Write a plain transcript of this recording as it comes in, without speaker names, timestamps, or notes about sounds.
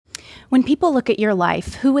When people look at your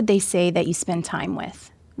life, who would they say that you spend time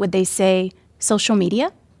with? Would they say social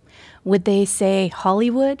media? Would they say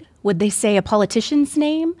Hollywood? Would they say a politician's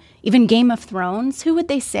name? Even Game of Thrones? Who would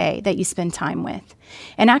they say that you spend time with?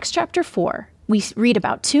 In Acts chapter 4, we read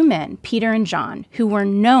about two men, Peter and John, who were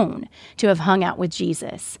known to have hung out with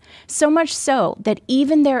Jesus. So much so that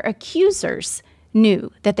even their accusers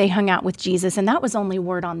knew that they hung out with Jesus, and that was only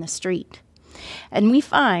word on the street. And we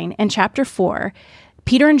find in chapter 4,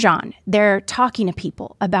 Peter and John, they're talking to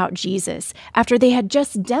people about Jesus after they had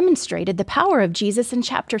just demonstrated the power of Jesus in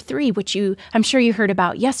chapter 3, which I'm sure you heard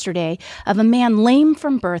about yesterday, of a man lame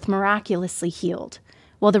from birth miraculously healed.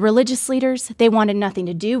 Well, the religious leaders, they wanted nothing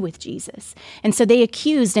to do with Jesus. And so they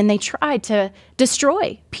accused and they tried to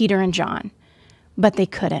destroy Peter and John, but they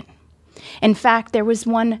couldn't. In fact, there was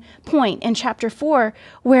one point in chapter 4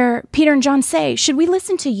 where Peter and John say, should we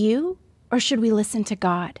listen to you or should we listen to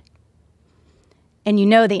God? And you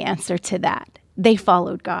know the answer to that. They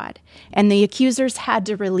followed God, and the accusers had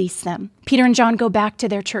to release them. Peter and John go back to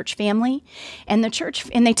their church family, and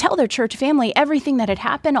they tell their church family everything that had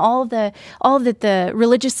happened, all that the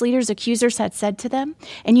religious leaders, accusers had said to them.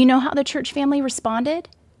 And you know how the church family responded?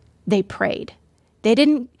 They prayed. They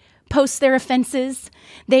didn't post their offenses.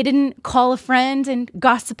 They didn't call a friend and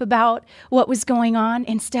gossip about what was going on.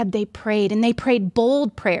 Instead, they prayed, and they prayed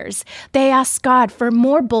bold prayers. They asked God for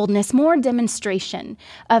more boldness, more demonstration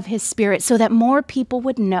of his Spirit so that more people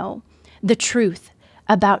would know the truth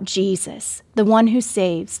about Jesus, the one who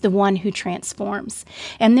saves, the one who transforms.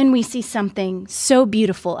 And then we see something so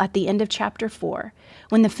beautiful at the end of chapter 4,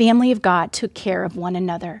 when the family of God took care of one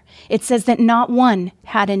another. It says that not one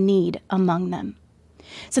had a need among them.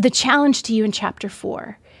 So the challenge to you in chapter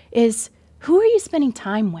 4 is, who are you spending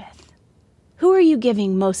time with? Who are you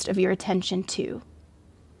giving most of your attention to?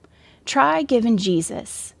 Try giving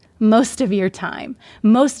Jesus most of your time,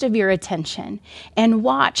 most of your attention, and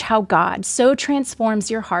watch how God so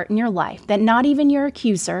transforms your heart and your life that not even your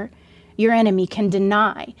accuser, your enemy, can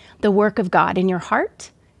deny the work of God in your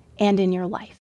heart and in your life.